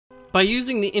By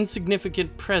using the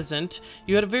insignificant present,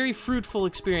 you had a very fruitful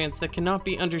experience that cannot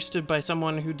be understood by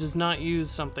someone who does not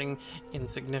use something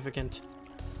insignificant.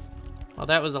 Well,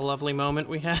 that was a lovely moment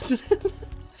we had.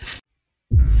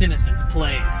 Sinnocence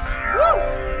plays. Woo!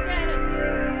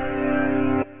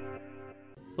 Sinnocence!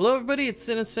 Hello everybody, it's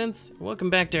Sinnocence. Welcome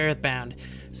back to Earthbound.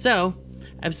 So,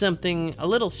 I have something a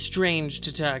little strange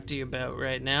to talk to you about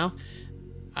right now.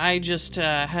 I just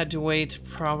had to wait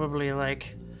probably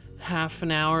like half an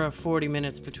hour or 40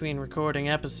 minutes between recording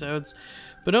episodes,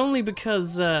 but only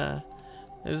because at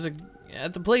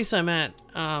the place I'm at,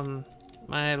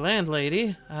 my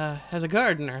landlady has a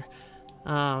gardener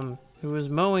who is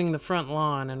mowing the front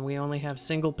lawn, and we only have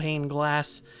single pane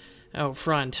glass out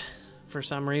front for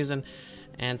some reason,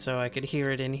 and so I could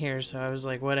hear it in here, so I was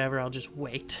like, whatever, I'll just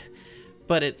wait.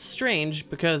 But it's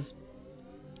strange because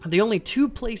the only two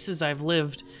places I've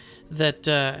lived that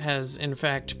has in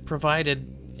fact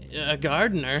provided a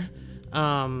gardener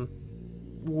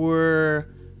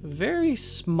were very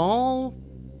small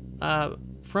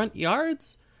front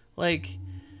yards. Like,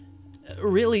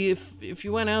 really, if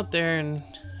you went out there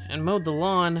and mowed the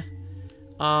lawn,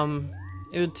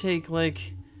 it would take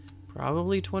like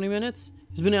probably 20 minutes.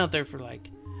 He's been out there for like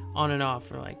on and off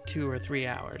for like 2 or 3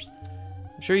 hours.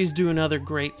 I'm sure he's doing other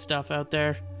great stuff out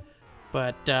there,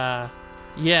 but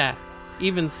yeah,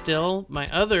 even still, my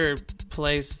other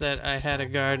place that I had a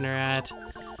gardener at,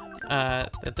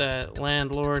 that the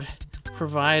landlord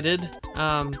provided,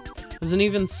 was an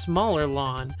even smaller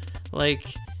lawn.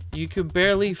 Like, you could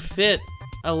barely fit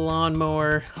a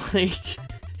lawnmower. Like,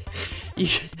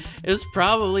 it was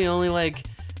probably only like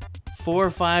 4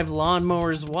 or 5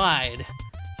 lawnmowers wide.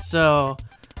 So,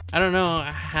 I don't know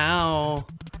how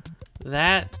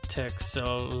that took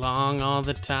so long all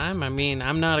the time. I mean,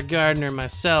 I'm not a gardener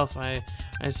myself. I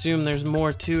assume there's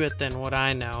more to it than what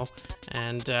I know,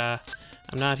 and I'm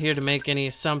not here to make any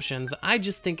assumptions. I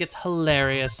just think it's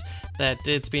hilarious that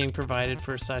it's being provided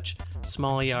for such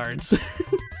small yards.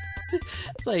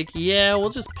 It's like, yeah, we'll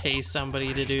just pay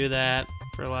somebody to do that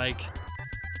for like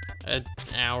an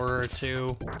hour or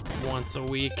two once a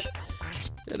week.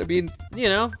 I mean, you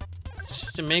know, it's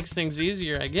just, it makes things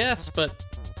easier, I guess, but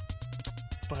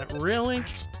really?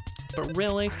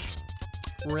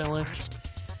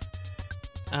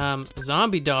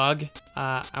 Zombie dog,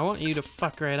 I want you to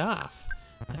fuck right off.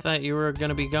 I thought you were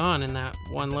gonna be gone in that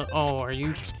one oh, are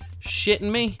you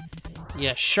shitting me?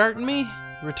 Yeah, sharting me?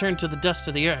 Return to the dust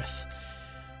of the earth,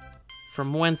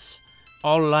 from whence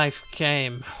all life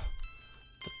came.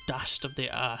 The dust of the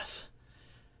earth.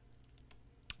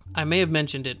 I may have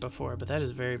mentioned it before, but that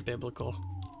is very biblical.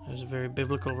 There's a very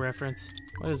biblical reference.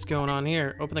 What is going on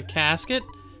here? Open the casket.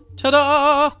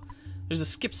 Ta-da! There's a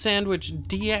skip sandwich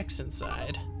DX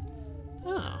inside.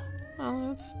 Oh,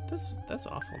 well, that's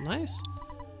awful nice.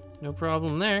 No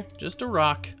problem there. Just a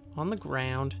rock on the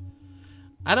ground.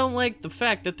 I don't like the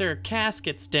fact that there are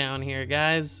caskets down here,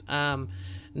 guys.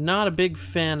 Not a big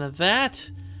fan of that.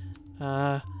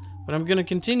 But I'm gonna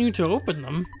continue to open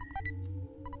them.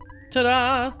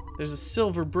 Ta-da! There's a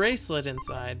silver bracelet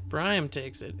inside. Brian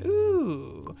takes it.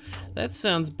 Ooh, that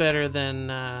sounds better than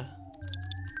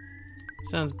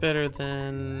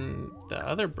the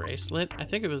other bracelet. I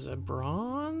think it was a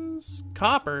bronze?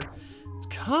 Copper. It's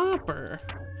copper.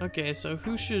 Okay, so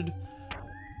who should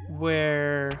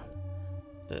wear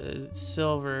the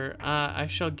silver? I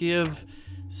shall give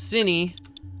Cinny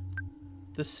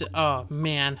the oh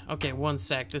man. Okay, one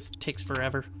sec. This takes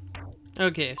forever.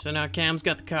 Okay, so now Cam's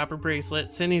got the copper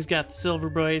bracelet, Cindy's got the silver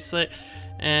bracelet,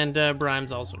 and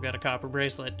Brime's also got a copper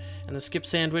bracelet. And the skip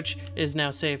sandwich is now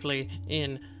safely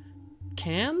in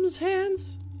Cam's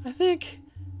hands, I think?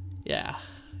 Yeah,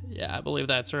 I believe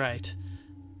that's right.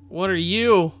 What are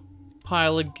you,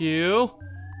 pile of goo?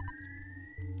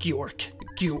 Gjork.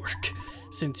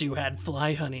 Since you had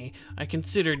fly honey, I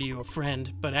considered you a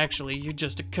friend, but actually you're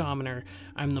just a commoner.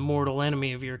 I'm the mortal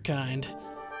enemy of your kind.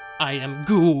 I am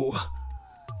goo.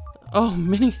 Oh,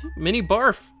 mini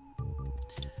barf.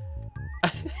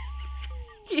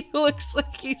 He looks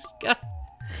like he's got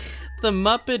the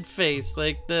Muppet face,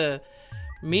 like the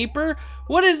Meeper.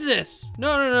 What is this?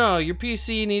 No. Your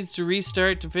PC needs to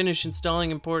restart to finish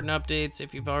installing important updates.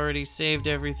 If you've already saved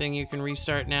everything, you can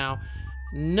restart now.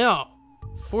 No.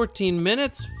 14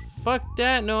 minutes? Fuck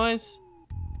that noise.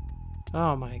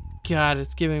 Oh my god,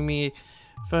 it's giving me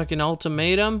fucking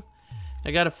ultimatum.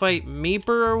 I gotta fight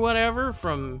Meeper or whatever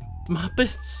from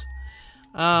Muppets.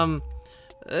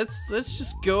 Let's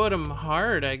just go at him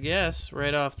hard, I guess,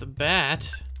 right off the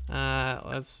bat.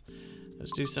 Let's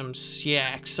do some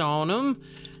shacks on him.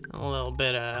 A little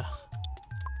bit of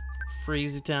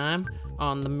freezy time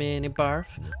on the mini barf.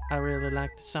 I really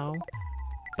like the song.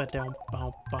 But don't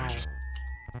bow.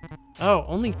 Oh,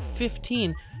 only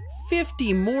 15.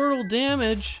 50 mortal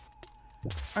damage.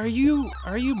 Are you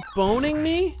boning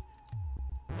me?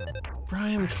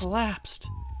 Brian collapsed.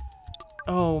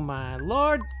 Oh my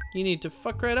lord. You need to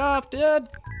fuck right off, dude.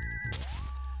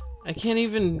 I can't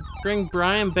even bring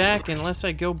Brian back unless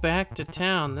I go back to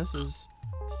town. This is...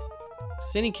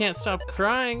 Cinny can't stop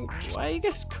crying. Why are you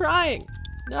guys crying?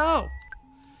 No.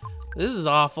 This is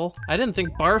awful. I didn't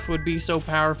think Barf would be so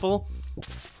powerful.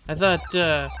 I thought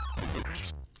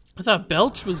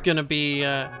Belch was gonna be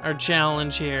our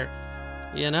challenge here.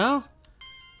 You know?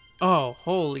 Oh,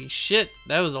 holy shit.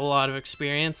 That was a lot of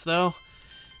experience, though.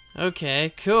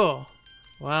 Okay, cool.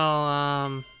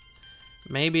 Well,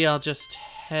 maybe I'll just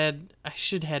I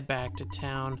should head back to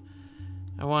town.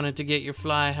 I wanted to get your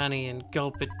fly honey and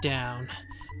gulp it down.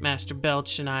 Master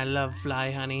Belch and I love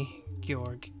fly honey.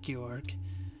 Georg.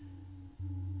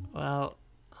 Well,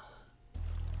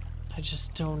 I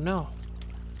just don't know.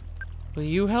 Will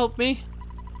you help me?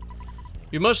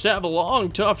 You must have a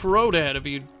long, tough road ahead of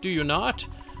you, do you not?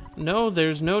 No,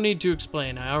 there's no need to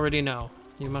explain. I already know.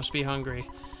 You must be hungry.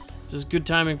 This is good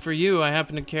timing for you. I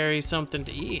happen to carry something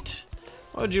to eat.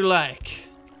 What would you like?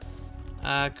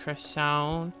 A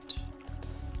croissant?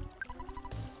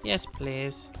 Yes,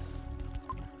 please.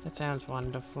 That sounds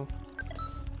wonderful.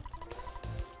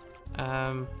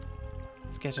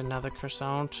 Let's get another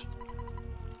croissant.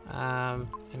 And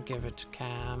give it to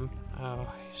Cam. Oh,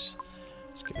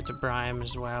 let's give it to Brian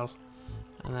as well.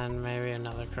 And then maybe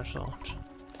another croissant.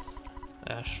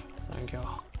 Yes, thank you.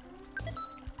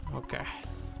 Okay.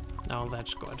 No,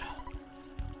 that's good.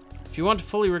 If you want to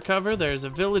fully recover, there's a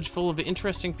village full of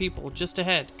interesting people just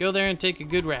ahead. Go there and take a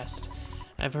good rest.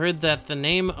 I've heard that the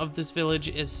name of this village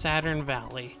is Saturn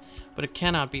Valley, but it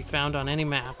cannot be found on any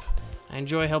map. I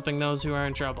enjoy helping those who are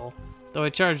in trouble, though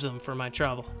I charge them for my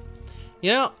trouble.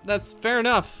 You know, that's fair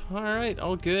enough. Alright,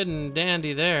 all good and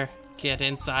dandy there. Get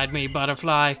inside me,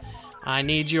 butterfly. I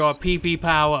need your pee-pee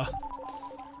power.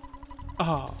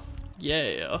 Oh,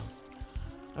 yeah.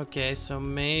 Okay, so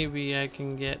maybe I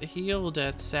can get healed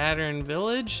at Saturn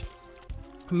Village.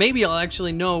 Maybe I'll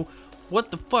actually know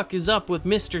what the fuck is up with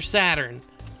Mr. Saturn.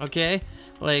 Okay?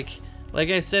 Like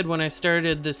I said when I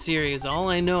started this series, all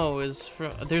I know is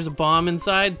there's a bomb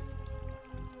inside.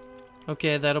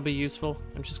 Okay, that'll be useful.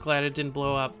 I'm just glad it didn't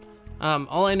blow up.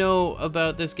 All I know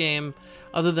about this game,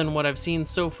 other than what I've seen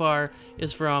so far,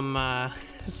 is from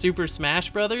Super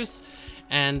Smash Brothers.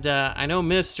 And I know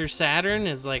Mr. Saturn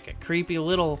is like a creepy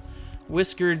little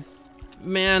whiskered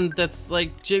man that's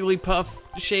like Jigglypuff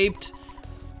shaped,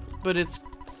 but it's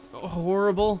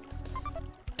horrible.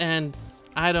 And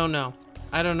I don't know.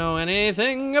 I don't know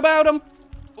anything about him.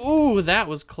 Ooh, that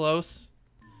was close.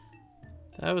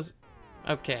 That was...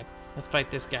 Okay, let's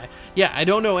fight this guy. Yeah, I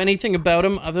don't know anything about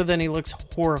him other than he looks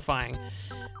horrifying.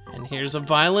 And here's a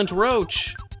violent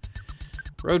roach.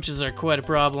 Roaches are quite a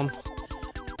problem.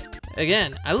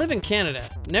 Again, I live in Canada.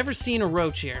 Never seen a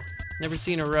roach here. Never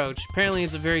seen a roach. Apparently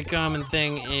it's a very common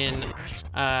thing in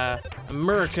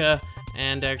America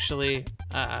and actually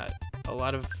a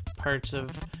lot of parts of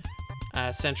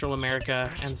Central America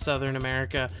and Southern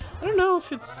America. I don't know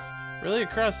if it's really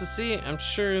across the sea. I'm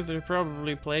sure there are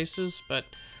probably places, but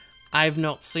I've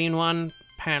not seen one.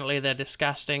 Apparently they're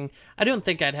disgusting. I don't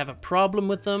think I'd have a problem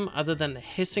with them other than the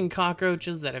hissing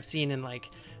cockroaches that I've seen in like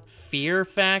Fear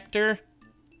Factor,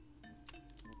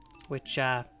 which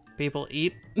people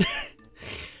eat,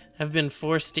 have been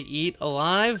forced to eat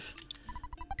alive.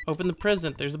 Open the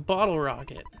present. There's a bottle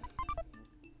rocket.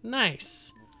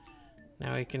 Nice.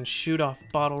 Now we can shoot off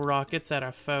bottle rockets at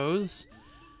our foes.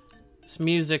 This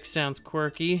music sounds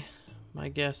quirky. My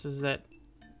guess is that...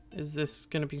 Is this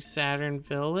gonna be Saturn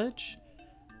Village?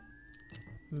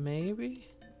 Maybe?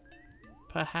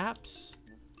 Perhaps?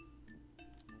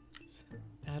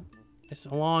 It's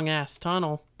a long-ass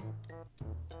tunnel.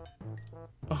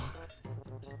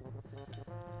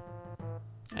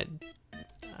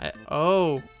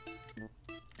 Oh.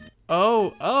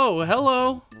 Oh,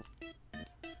 hello.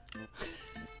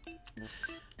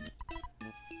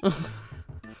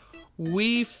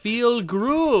 We feel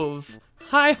groove.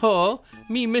 Hi-ho,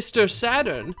 me Mr.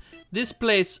 Saturn. This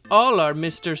place all are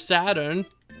Mr. Saturn.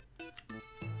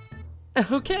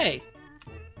 Okay.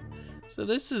 So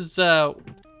this is what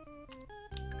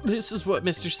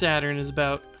Mr. Saturn is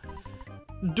about.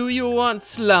 Do you want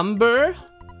slumber?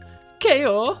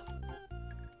 KO.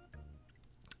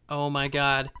 Oh my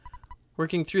god.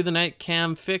 Working through the night,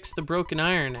 Cam fixed the broken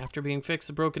iron. After being fixed,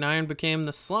 the broken iron became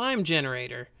the slime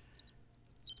generator.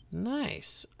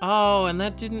 Nice. Oh, and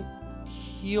that didn't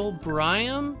heal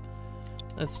Brian?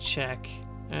 Let's check.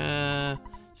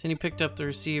 Cindy picked up the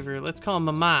receiver. Let's call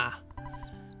Mama.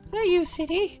 Is that you,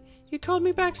 Cindy? You called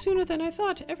me back sooner than I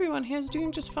thought. Everyone here is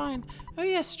doing just fine. Oh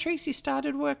yes, Tracy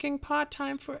started working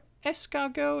part-time for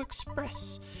Escargot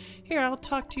Express. Here, I'll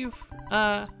talk to you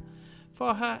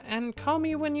for her, and call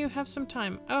me when you have some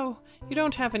time. Oh, you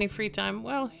don't have any free time.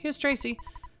 Well, here's Tracy.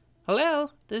 Hello,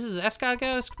 this is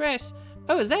Escargot Express.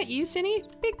 Oh, is that you, Cindy?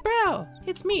 Big bro,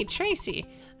 it's me, Tracy.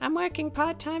 I'm working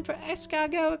part-time for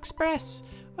Escargot Express.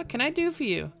 What can I do for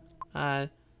you?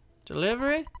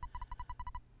 Delivery?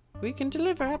 We can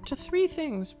deliver up to 3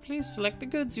 things. Please select the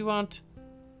goods you want.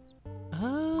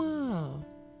 Oh.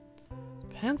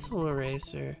 Pencil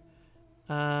eraser.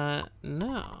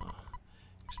 No.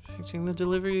 Expecting the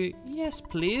delivery. Yes,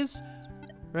 please.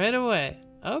 Right away.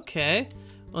 Okay.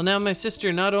 Well, now my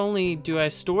sister, not only do I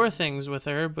store things with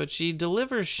her, but she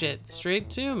delivers shit straight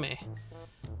to me.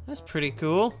 That's pretty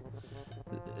cool.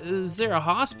 Is there a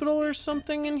hospital or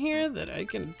something in here that I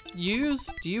can use?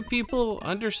 Do you people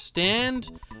understand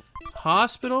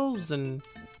hospitals and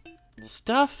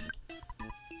stuff?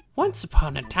 Once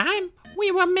upon a time,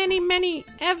 we were many,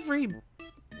 every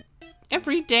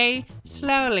day,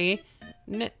 slowly.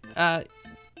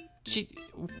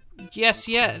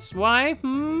 Yes, why?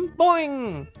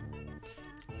 Boing!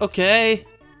 Okay.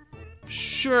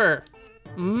 Sure.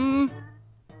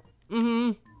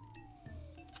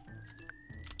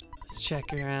 Let's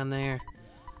check around there.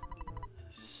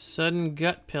 Sudden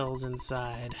gut pills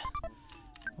inside.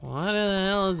 What the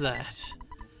hell is that?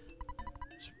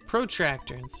 There's a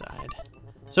protractor inside.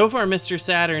 So far,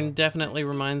 Mr.Saturn definitely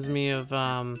reminds me of,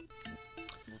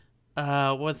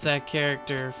 what's that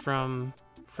character from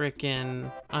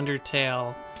frickin'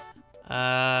 Undertale?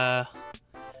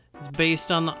 It's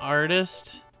based on the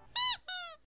artist.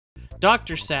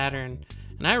 Dr. Saturn.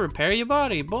 And I repair your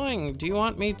body. Boing. Do you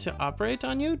want me to operate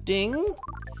on you? Ding.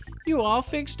 You all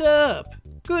fixed up.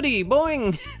 Goody.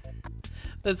 Boing.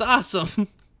 That's awesome.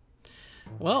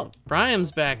 Well,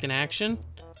 Brian's back in action.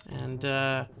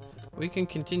 And, we can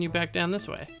continue back down this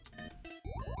way.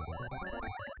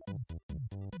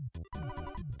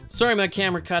 Sorry my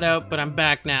camera cut out, but I'm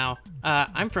back now.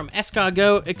 I'm from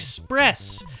Escargot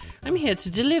Express. I'm here to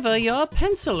deliver your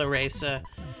pencil eraser.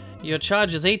 Your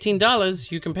charge is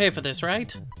 $18. You can pay for this,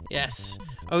 right? Yes.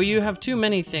 Oh, you have too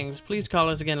many things. Please call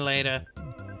us again later.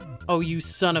 Oh, you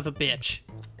son of a bitch.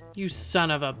 You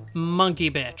son of a monkey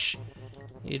bitch.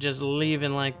 You're just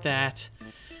leaving like that.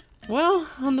 Well,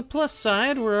 on the plus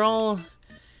side, we're all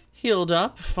healed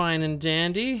up, fine and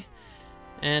dandy.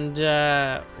 And,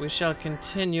 we shall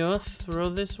continue through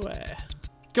this way.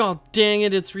 God dang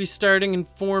it, it's restarting in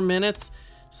 4 minutes.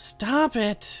 Stop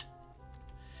it!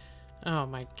 Oh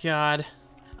my god.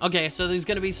 Okay, so there's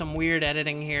gonna be some weird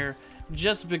editing here,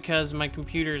 just because my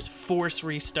computer is force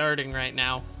restarting right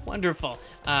now. Wonderful.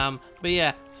 But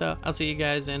yeah, so I'll see you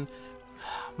guys in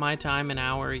my time, an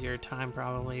hour, your time,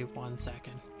 probably 1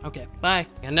 second. Okay, bye.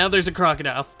 And now there's a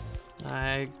crocodile.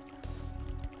 I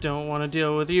don't want to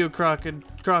deal with you,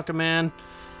 Crocoman.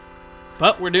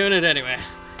 But we're doing it anyway.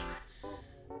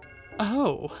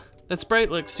 Oh, that sprite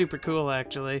looks super cool,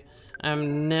 actually.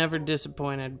 I'm never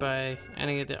disappointed by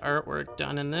any of the artwork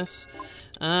done in this.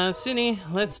 Cindy,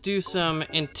 let's do some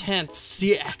intense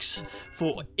sex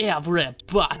for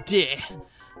everybody.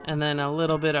 And then a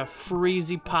little bit of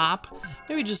freezy pop.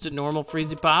 Maybe just a normal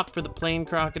freezy pop for the plain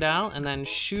crocodile, and then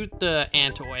shoot the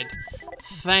antoid.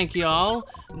 Thank y'all.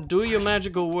 Do your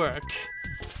magical work.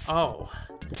 Oh,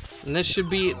 and this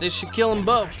should kill them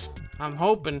both. I'm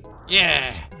hoping.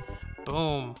 Yeah.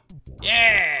 Boom.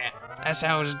 Yeah. That's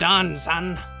how it's done,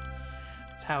 son.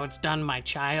 That's how it's done, my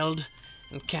child.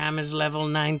 And Cam is level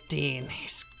 19.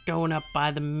 He's going up by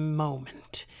the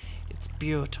moment. It's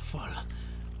beautiful.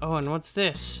 Oh, and what's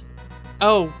this?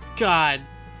 Oh, god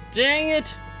dang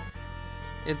it!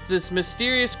 It's this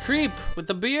mysterious creep with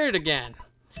the beard again.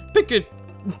 Picture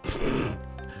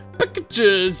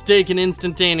is taken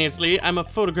instantaneously. I'm a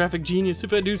photographic genius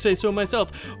if I do say so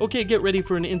myself. Okay, get ready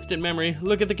for an instant memory.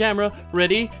 Look at the camera.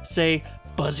 Ready? Say,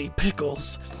 Buzzy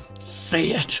Pickles. Say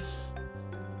it.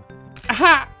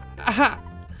 Aha! Aha!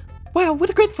 Wow, what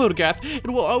a great photograph. It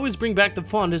will always bring back the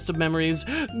fondest of memories.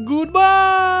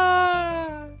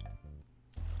 Goodbye!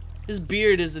 His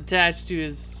beard is attached to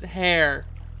his hair.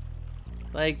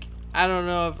 Like, I don't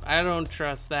know if I don't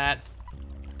trust that.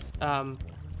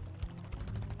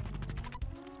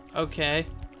 Okay.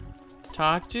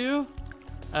 Talk to?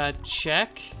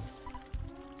 Check.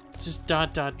 Just ...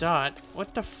 What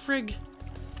the frig?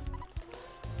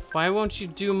 Why won't you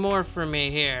do more for me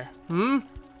here?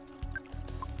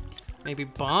 Maybe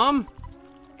bomb?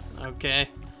 Okay.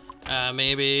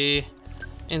 Maybe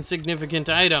insignificant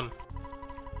item.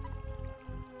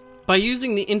 By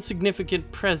using the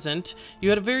insignificant present, you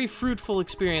had a very fruitful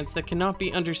experience that cannot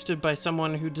be understood by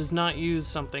someone who does not use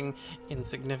something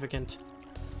insignificant.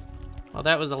 Well,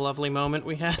 that was a lovely moment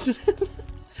we had.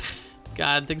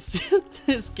 God,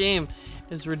 this game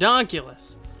is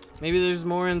redonkulous. Maybe there's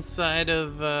more inside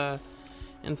of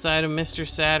Mr.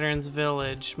 Saturn's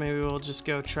village. Maybe we'll just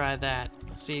go try that.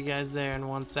 I'll see you guys there in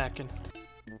 1 second.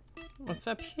 What's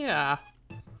up here?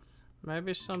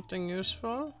 Maybe something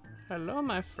useful? Hello,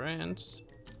 my friends.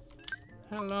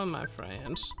 Hello, my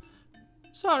friends.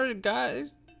 Sorry,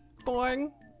 guys.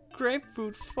 Boing.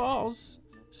 Grapefruit Falls.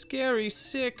 Scary,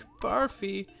 sick,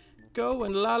 barfy. Go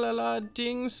and la la la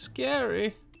ding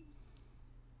scary.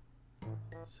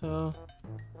 So,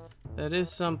 that is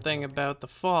something about the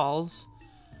falls.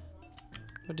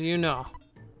 What do you know?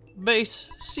 Base,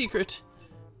 secret.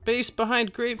 Base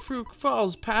behind Grapefruit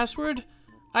Falls. Password?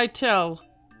 I tell.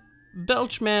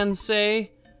 Belchman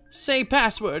say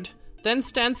password. Then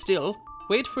stand still.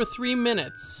 Wait for 3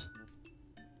 minutes.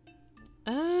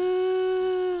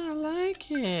 I like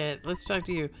it. Let's talk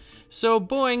to you. So,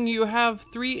 Boing, you have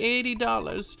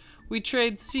 $380. We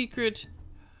trade secret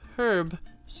herb.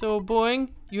 So, Boing,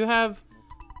 you have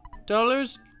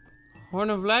dollars? Horn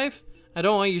of life? I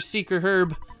don't want your secret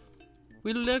herb.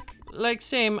 We look like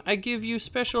same. I give you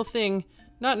special thing.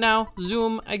 Not now.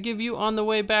 Zoom. I give you on the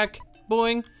way back.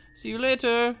 Boing. See you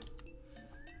later.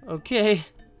 Okay.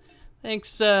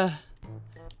 Thanks,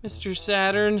 Mr.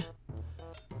 Saturn.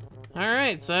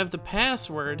 Alright, so I have the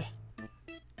password.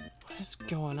 What is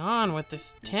going on with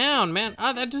this town, man?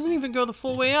 Ah, that doesn't even go the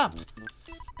full way up.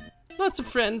 Lots of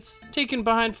friends. Taken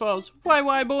behind falls. Why,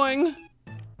 Boing?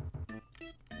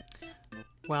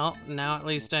 Well, now at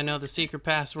least I know the secret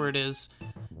password is...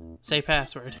 Say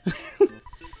password.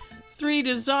 3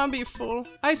 to zombie full.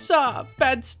 I saw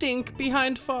bad stink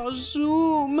behind fall.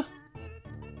 Zoom.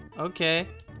 Okay.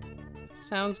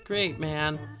 Sounds great,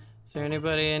 man. Is there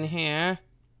anybody in here?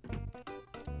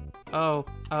 Oh.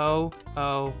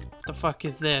 What the fuck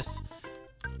is this?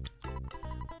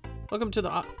 Welcome to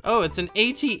the... Oh, it's an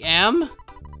ATM?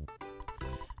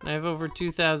 I have over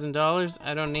 $2,000.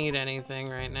 I don't need anything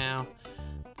right now.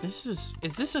 Is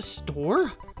this a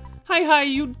store? Hi,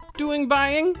 you doing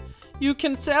buying? You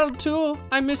can sell too.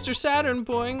 I'm Mr. Saturn,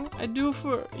 Boing. I do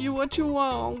for you what you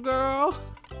want, girl.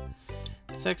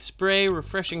 Sex spray,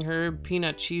 refreshing herb,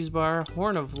 peanut cheese bar,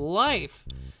 horn of life,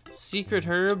 secret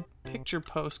herb, picture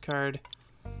postcard.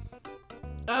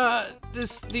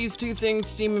 These 2 things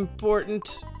seem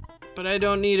important, but I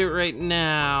don't need it right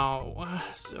now.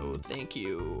 So thank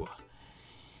you.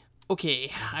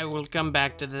 Okay, I will come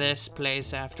back to this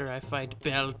place after I fight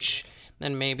Belch.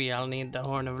 Then maybe I'll need the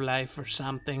horn of life or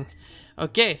something.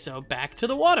 Okay, so back to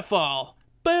the waterfall.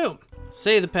 Boom!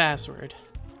 Say the password.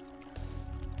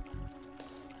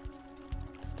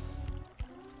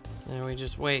 And we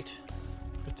just wait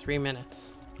for 3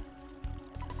 minutes.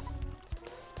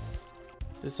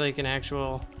 Is this like an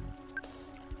actual...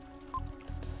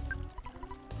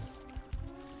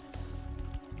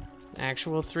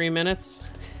 Actual 3 minutes?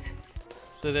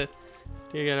 So do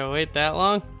you gotta wait that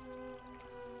long?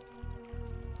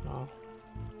 Oh.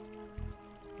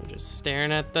 I'm just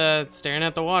staring at the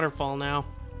waterfall now.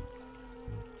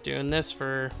 Doing this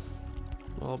for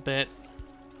a little bit.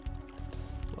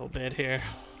 Here.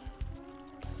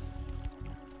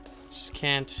 Just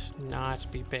can't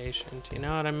not be patient, you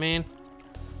know what I mean?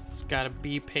 Just gotta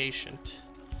be patient.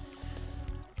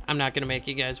 I'm not gonna make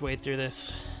you guys wait through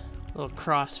this. Little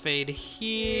crossfade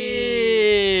here.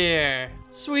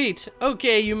 Sweet.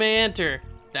 Okay, you may enter.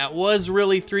 That was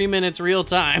really 3 minutes real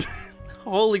time.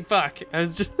 Holy fuck. I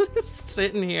was just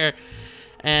sitting here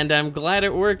and I'm glad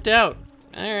it worked out.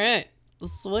 All right.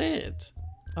 Sweet.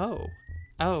 Oh,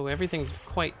 everything's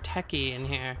quite techy in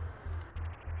here.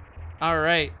 All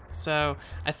right, so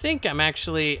I think I'm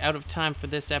actually out of time for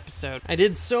this episode. I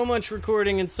did so much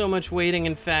recording and so much waiting,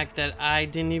 in fact, that I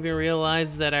didn't even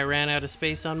realize that I ran out of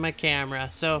space on my camera.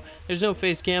 So there's no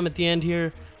face cam at the end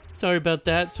here. Sorry about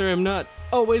that. Sorry, I'm not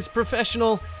always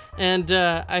professional. And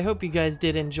I hope you guys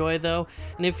did enjoy, though.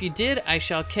 And if you did, I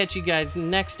shall catch you guys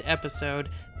next episode.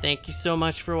 Thank you so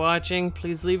much for watching.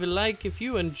 Please leave a like if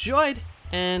you enjoyed.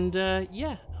 And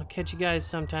yeah, I'll catch you guys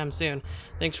sometime soon.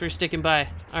 Thanks for sticking by.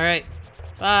 All right,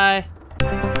 bye.